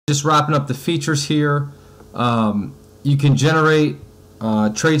Just wrapping up the features here, you can generate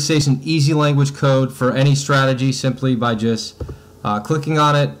TradeStation EasyLanguage code for any strategy simply by just clicking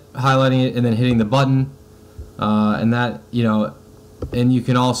on it, highlighting it, and then hitting the button. And you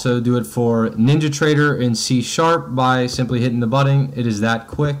can also do it for NinjaTrader in C# by simply hitting the button. It is that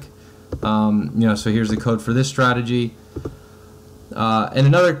quick. So here's the code for this strategy. And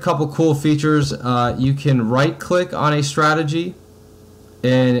another couple cool features, you can right-click on a strategy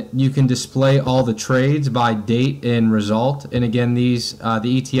and you can display all the trades by date and result. And again, these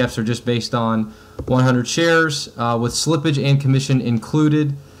the ETFs are just based on 100 shares with slippage and commission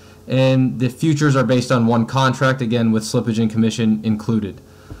included. And the futures are based on one contract, again with slippage and commission included.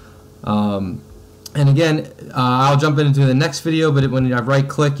 And again, I'll jump into the next video, but when I right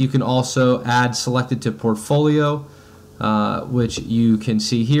click, you can also add selected to portfolio, which you can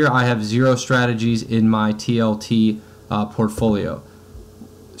see here. I have 0 strategies in my TLT portfolio.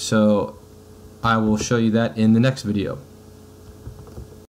 So I will show you that in the next video.